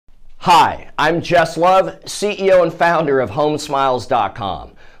Hi, I'm Jess Love, CEO and founder of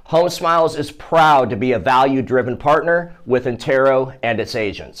HomeSmiles.com. HomeSmiles is proud to be a value-driven partner with Intero and its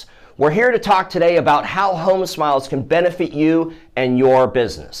agents. We're here to talk today about how HomeSmiles can benefit you and your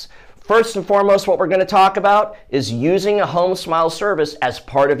business. First and foremost, what we're going to talk about is using a HomeSmiles service as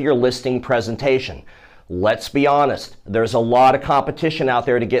part of your listing presentation. Let's be honest, there's a lot of competition out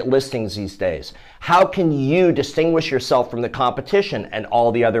there to get listings these days. How can you distinguish yourself from the competition and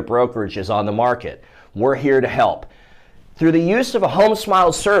all the other brokerages on the market? We're here to help. Through the use of a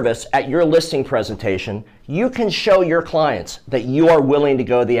HomeSmiles service at your listing presentation, you can show your clients that you are willing to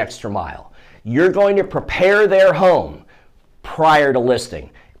go the extra mile. You're going to prepare their home prior to listing,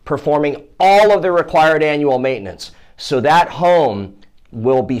 performing all of the required annual maintenance, so that home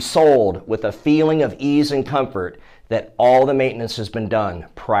will be sold with a feeling of ease and comfort that all the maintenance has been done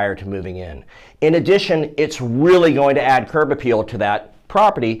prior to moving in. In addition, it's really going to add curb appeal to that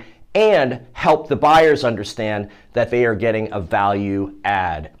property and help the buyers understand that they are getting a value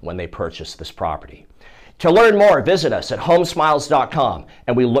add when they purchase this property. To learn more, visit us at HomeSmiles.com,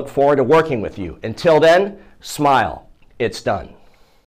 and we look forward to working with you. Until then, smile. It's done.